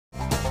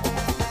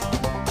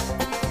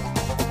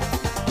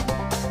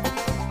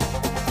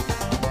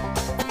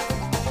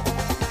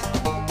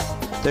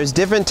There's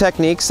different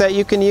techniques that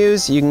you can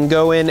use. You can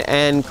go in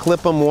and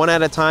clip them one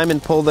at a time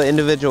and pull the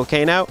individual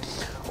cane out,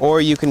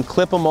 or you can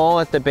clip them all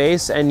at the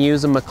base and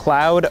use a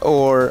McLeod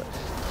or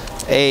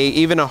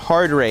even a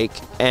hard rake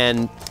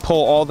and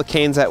pull all the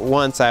canes at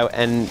once out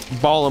and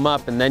ball them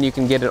up, and then you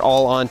can get it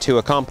all onto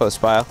a compost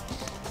pile.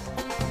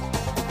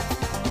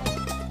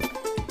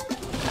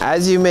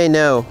 As you may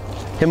know,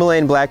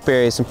 Himalayan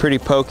blackberry is some pretty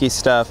pokey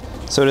stuff,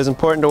 so it is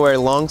important to wear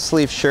long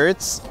sleeve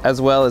shirts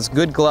as well as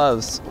good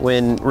gloves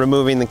when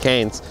removing the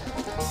canes.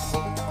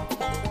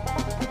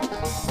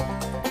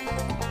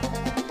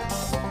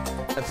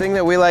 The thing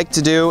that we like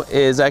to do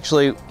is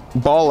actually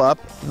ball up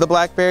the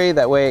blackberry.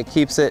 That way it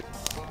keeps it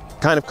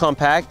kind of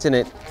compact and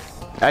it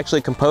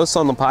actually composts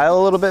on the pile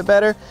a little bit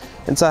better.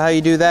 And so how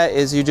you do that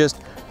is you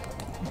just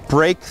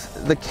break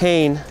the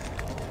cane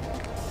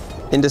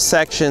into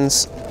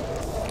sections,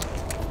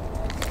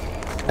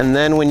 and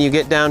then when you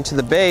get down to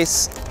the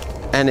base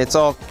and it's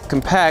all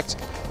compact,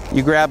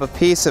 you grab a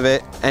piece of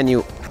it and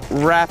you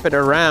wrap it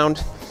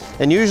around,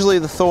 and usually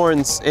the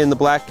thorns in the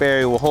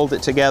blackberry will hold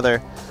it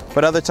together,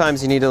 but other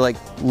times you need to like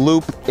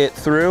loop it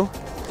through.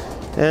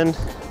 And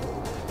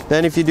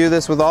then if you do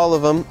this with all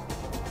of them,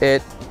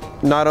 it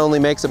not only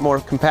makes it more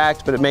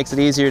compact, but it makes it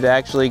easier to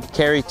actually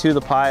carry to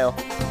the pile.